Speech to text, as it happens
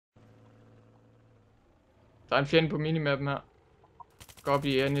Der er en fjende på minimappen her. Gå op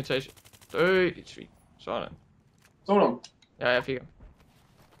i anden etage. Dit svin. Sådan. Så du? Ja, jeg fik ham.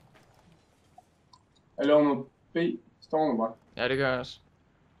 Jeg laver noget B. Står nu bare. Ja, det gør jeg også.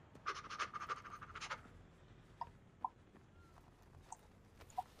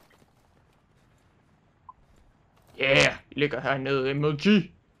 Yeah, vi ligger hernede mod G.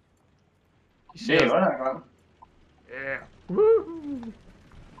 Det er godt, der er godt. Yeah. Woohoo.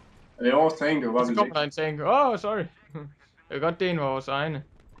 Det er vores tank, det var bare Så kommer der en tank. Åh, sorry. Det er godt, det er en af vores egne.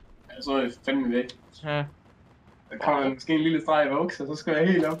 Ja, så er det fandme væk. Ja. Der kommer måske en lille streg i voks, og så skal jeg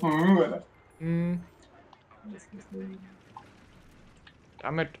helt op på mur, eller?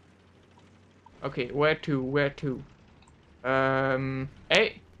 Dammit. Okay, where to? A,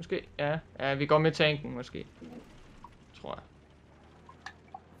 måske? Ja, vi går med tanken, måske. Tror jeg.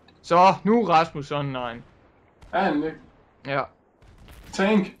 Så, nu Rasmus online. Er han det? Ja.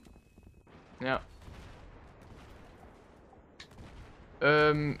 Tank! Ja.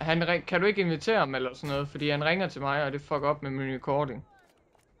 Kan du ikke invitere ham eller sådan noget? Fordi han ringer til mig, og det fucker op med min recording.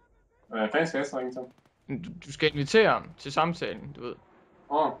 Hvad fanden skal jeg så ringe til? Du skal invitere ham til samtalen, du ved.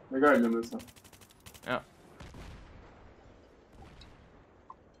 Det gør jeg lige nødt til. Ja.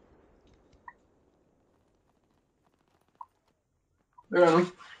 Det gør jeg nu.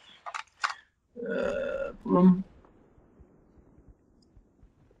 Hvad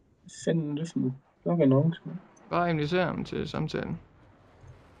fanden er det for noget? Nok annonce. Bare invitere ham til samtalen.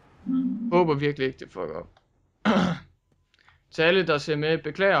 Håber virkelig ikke, det fucker op. Til alle, der ser med,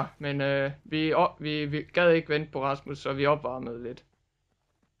 beklager, men vi gad ikke vente på Rasmus, så vi opvarmede lidt.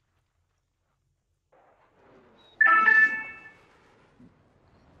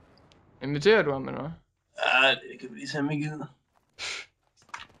 Inviterer du ham eller hvad? Ja, det kan vi lige tage med givet.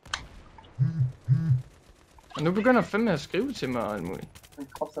 Og nu begynder fandme at skrive til mig og alt muligt. En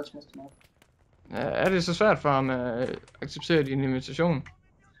kropsdagsmester nok. Ja, er det så svært for ham at acceptere din invitation?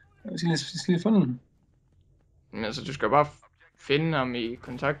 Jeg skal lige finde den. Men altså, du skal bare finde ham i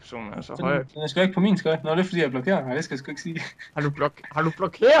kontaktpersonen, altså højre. Den er sgu ikke på min skøj. Nå, det er fordi jeg blokerer. Nej, det skal jeg sgu ikke sige. Har du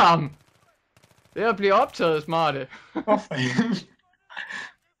blokeret ham? Det er at blive optaget, smarte. Hvorfor ikke?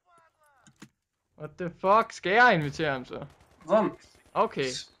 What the fuck? Skal jeg invitere ham så? Sådan. Okay.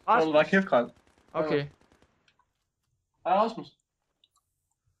 Hold da kæft, Kral. Okay. Hej, Rasmus.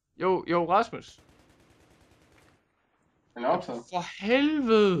 Jo, Rasmus. Den er optaget. For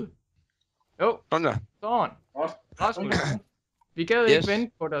helvede. Jo. Sådan der. Sådan. Godt. Rasmus. Vi gad ikke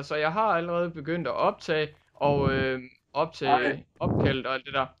vente på dig, så jeg har allerede begyndt at optage og optage opkaldt og alt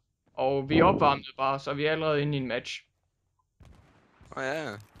det der. Og vi opvarmede bare, så vi er allerede inde i en match.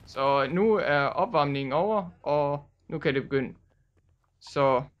 Ja. Så nu er opvarmningen over, og nu kan det begynde.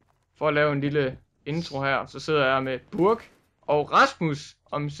 Så for at lave en lille intro her, så sidder jeg med Burg og Rasmus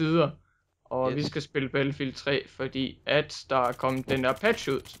om sider. Og vi skal spille Battlefield 3, fordi at der er kommet den der patch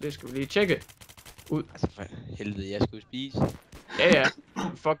ud, så det skal vi lige tjekke ud. Altså for helvede, jeg skulle spise. Ja,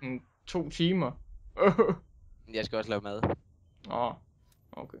 fucking 2 timer. Jeg skal også lave mad.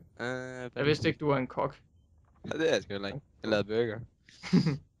 Okay. Jeg vidste ikke, du var en kok. Ja, det er jeg sgu heller ikke. Jeg lavede burger.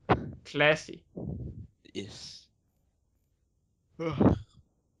 Classy. Yes.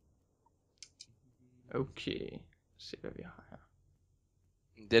 Okay. Se hvad vi har her.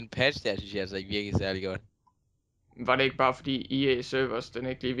 Den patch der, synes jeg altså ikke virkede særlig godt. Var det ikke bare fordi EA servers, den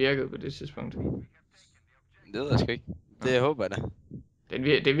ikke lige virkede på det tidspunkt? Det ved jeg sgu ikke. Det håber jeg da.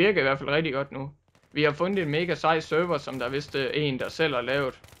 Det virker i hvert fald rigtig godt nu. Vi har fundet en mega sej server, som der vist en, der selv har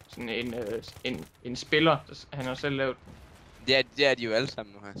lavet. Sådan en spiller, han har selv lavet. Det er de jo alle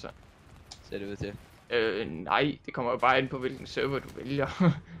sammen nu her. Så ser det ud til. Nej, det kommer jo bare ind på hvilken server du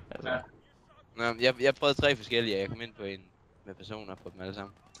vælger. Altså. Ja. Nå, jeg prøvede 3 forskellige, jeg kom ind på en med personer på dem alle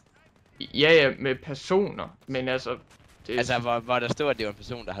sammen. Ja, med personer, men altså... Det... Altså, hvor der stod, at det var en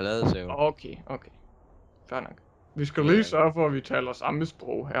person, der har lavet server. Okay. Fair nok. Vi skal lige sørge for, at vi taler samme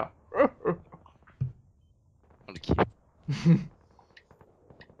sprog her. Hold da kæft.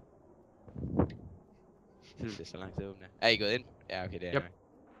 Det er så langt til at åbne. Er I gået ind? Ja, okay, det er nok.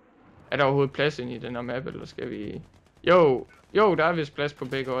 Er der overhovedet plads ind i den her map, eller skal vi... Jo, der er vist plads på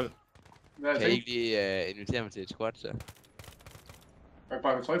begge hold. Kan I ikke lige invitere mig til et squad, så?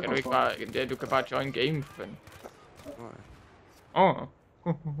 Kan du ikke bare... Ja, du kan bare join game, for fanden.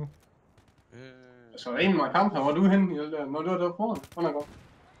 Så en mig kamp her, hvor er du henne, når du er der foran? Hvordan går?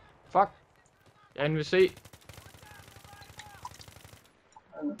 Fuck. Jeg er en VC.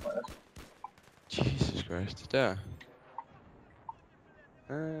 Jesus Christ, der.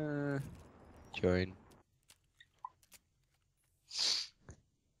 Join.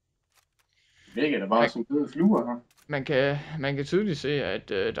 Det er da bare sådan døde fluer her. man kan tydeligt se, at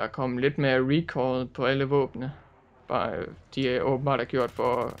der er kommet lidt mere record på alle våbne. Bare de er åbenbart har gjort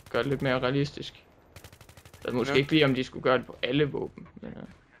for at gøre det lidt mere realistisk. Jeg ved måske ikke lige, om de skulle gøre det på alle våben, men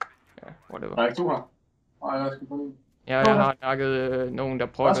ja, whatever. Der er ikke to her. Nej, jeg skal få en. Ja, jeg har nakket nogen, der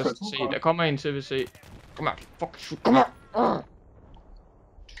prøver at se. Der kommer en til se. Kom her, fuck, shoot, kom her!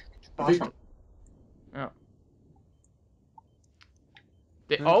 Ja.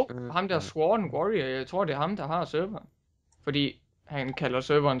 Og ham der Sworn Warrior, jeg tror det er ham, der har serveren. Fordi han kalder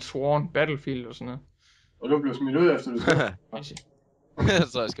serveren Sworn Battlefield og sådan noget. Og du blev smidt ud efter det. Jeg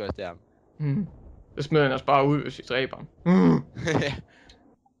tror jeg skal også det ham. Så smider han os bare ud, hvis vi dræber ham.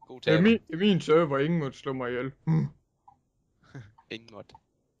 God Det taber. er min server, ingen måtte slå mig ihjel. Ingen måtte.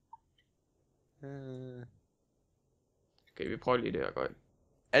 Okay, vi prøver lige det her godt.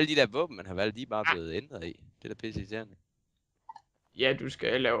 Alle de der våben, man har valgt, de er bare blevet ændret i. Det er da pisse irriterende. Ja, du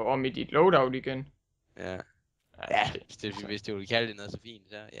skal lave om i dit loadout igen. Ja. Ja, hvis det ville kalde det noget så fint,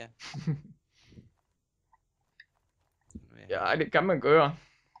 så ja. Ja, det kan man gøre.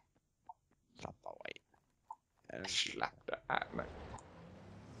 Slap dog af. Slap dig af, mand.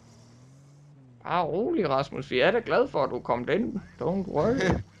 Bare rolig, Rasmus. Vi er da glade for, at du kom ind. Don't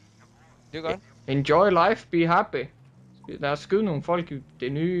worry. Det er godt. Enjoy life, be happy. Lad os skyde nogle folk i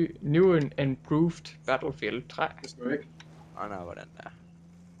det nye, new and improved Battlefield 3. Det skal du ikke. Nej, hvordan der.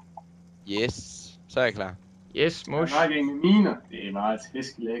 Yes, så er jeg klar. Yes, mush. Jeg har ikke med miner. Det er meget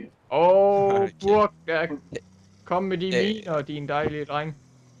tæskelækkert. Burg, kom med de miner, din dejlige dreng.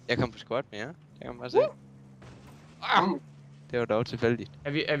 Jeg kom på squat med jer. Det kan man bare se. Det var dog tilfældigt.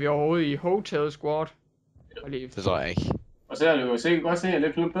 Er vi overhovedet i Hotel Squad? Det tror jeg ikke. Og så er det jo sikkert godt se, at jeg er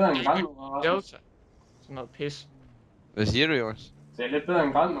lidt bedre end Grand nu. Delta. Sådan noget pis. Hvad siger du, Jonas? Så jeg er lidt bedre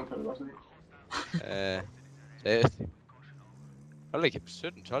end Grand nu, kan du godt se. Seriøst. Hold da kæft,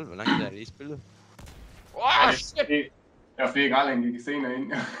 17-12, hvor langt er det lige spillet? Shit! Jeg fik aldrig en gik senere ind.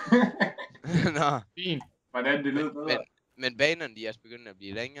 Nå. Fint. Hvordan det lød bedre. Men banerne, de er også begyndt at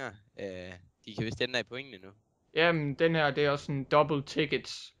blive længere. De kan vist ende af pointene nu. Jamen, den her, det er også en double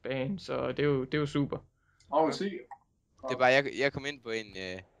tickets bane, så det er jo super. Se. Det er bare, jeg kom ind på en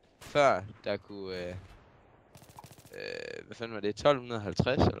før, der kunne... hvad fanden var det?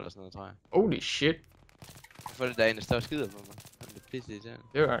 1250 eller sådan noget, tror jeg. Holy shit. Jeg får det der en, der står og skider på mig. Det er pisse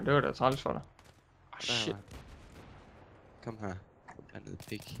irriterende. Det var da træls for dig. Shit. Kom her. Kom hernede,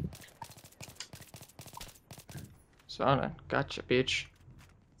 pik. Sådan. Gotcha, bitch.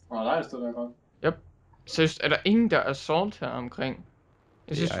 Der stod der godt. Yep. Så er der ingen, der er assault her omkring?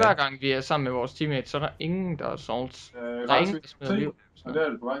 Jeg synes, hver gang vi er sammen med vores teammates, så er der ingen, der er assault. Der er ingen, der smider liv. Og der er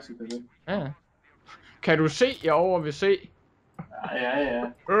det på vej til det. Ja. Kan du se, jeg over vil se?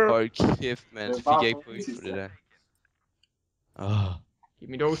 Ja. Hold kæft, man. Så fik jeg ikke point for det der.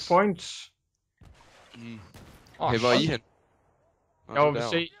 Give me those points. Okay, hvor er I hen? Jeg vil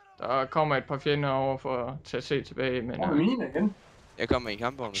se. Der kommer et par fjender over for at tage C tilbage, men... Hvor er mine igen? Jeg kommer i en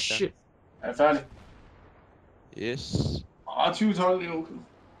kampvogn. Shit. Er jeg færdig? Yes. 2012, det er okay.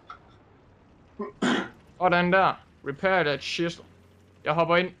 Hvordan der? Repair that shit. Jeg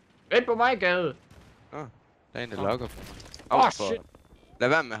hopper ind. Vent på mig, gade. Der er en, der logger på mig. Shit. Lad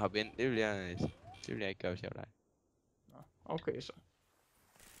være med at hoppe ind. Det vil jeg ikke gøre, hvis jeg var dig. Okay, så.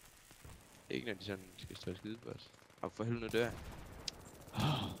 Det er ikke, når de sådan skal stå og skyde på os. Og for helvede, nu dør jeg.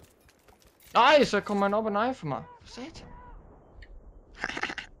 Nej, så kommer han op og knife mig. Sat.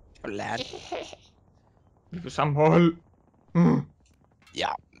 Og lad. Vi er på samme hold. Ja,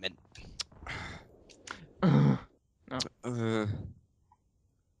 men...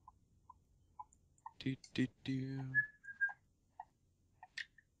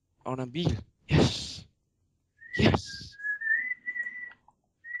 der er en bil. Yes. Yes.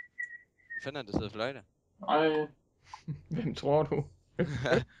 Hvad fanden er der sidder og fløjter? Nej. Hvem tror du?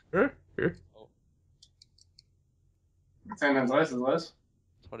 Tag en 50.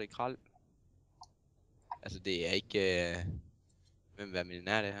 Jeg tror det er kral. Altså det er ikke... Hvem er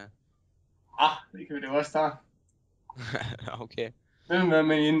millionær det her? Det kan vi da også tage. Okay. Hvem er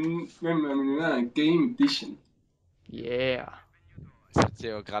millionær Game Edition? Yeah. Så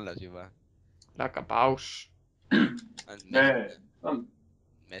det var kralder, jo bare. Lakker bags. Hvad? En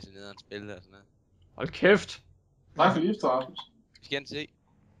masse nederen spil og sådan noget. Hold kæft. Nej, for lige efter Rasmus. Vi skal ind se.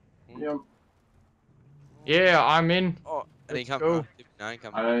 Yeah, I'm in. Er det en kamp? go. Det er min egen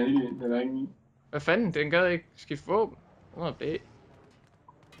kamp. Nej, det er ikke min. Hvad fanden? Den gad ikke skifte våben. Hvad er det?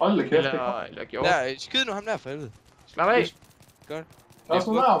 Hold da kæft. Eller gjort. Der, skyd nu ham der for helvede. Slap af. Godt. Der er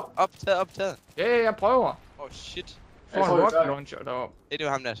sådan der. Optaget. Ja, jeg prøver. Shit. Får en rocket launcher deroppe. Det er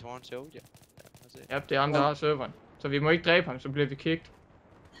jo ham der Sworn Soldier. Ja, det er ham, der har serveren. Så vi må ikke dræbe ham, så bliver vi kicked.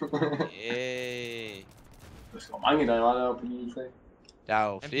 Yay. Der skal mange, der var deroppe på lille tag. Der er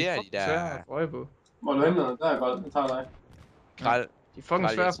jo flere af de der svære at få øje på. Hvor du henter, der er godt, jeg tager dig. kral. De er fucking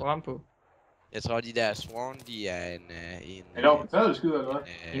Kral, svære jeg at få ramt på. Jeg tror, de der sworn, de er en... Er det oppe på taget, skyder, eller hvad?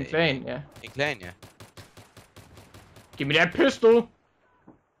 En klan, ja. En klan, ja. Giv mig that pistol!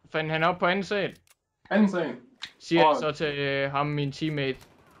 Fandt han op på anden sal. Anden sag. Siger jeg så til ham, min teammate,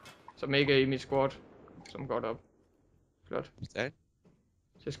 som ikke er i mit squad, som går op. Flot. Stærkt.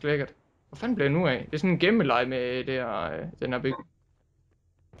 Det er lækkert. Hvor fanden blev jeg nu af? Det er sådan en gemmeleje med det her, den her bygning.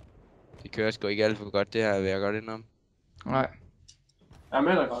 Det kører sgu ikke alt for godt, det her vil jeg godt indom. Nej. Jeg er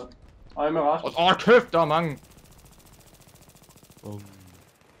med dig godt. Og jeg er med Rasmus. Kæft, der er mange.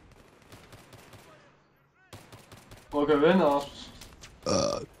 Hvor kan vi vende, Rasmus?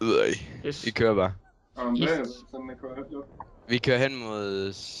 Ved jeg. Yes. Vi kører bare. Og en bag, sådan der kører helt. Vi kører hen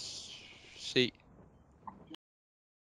mod C.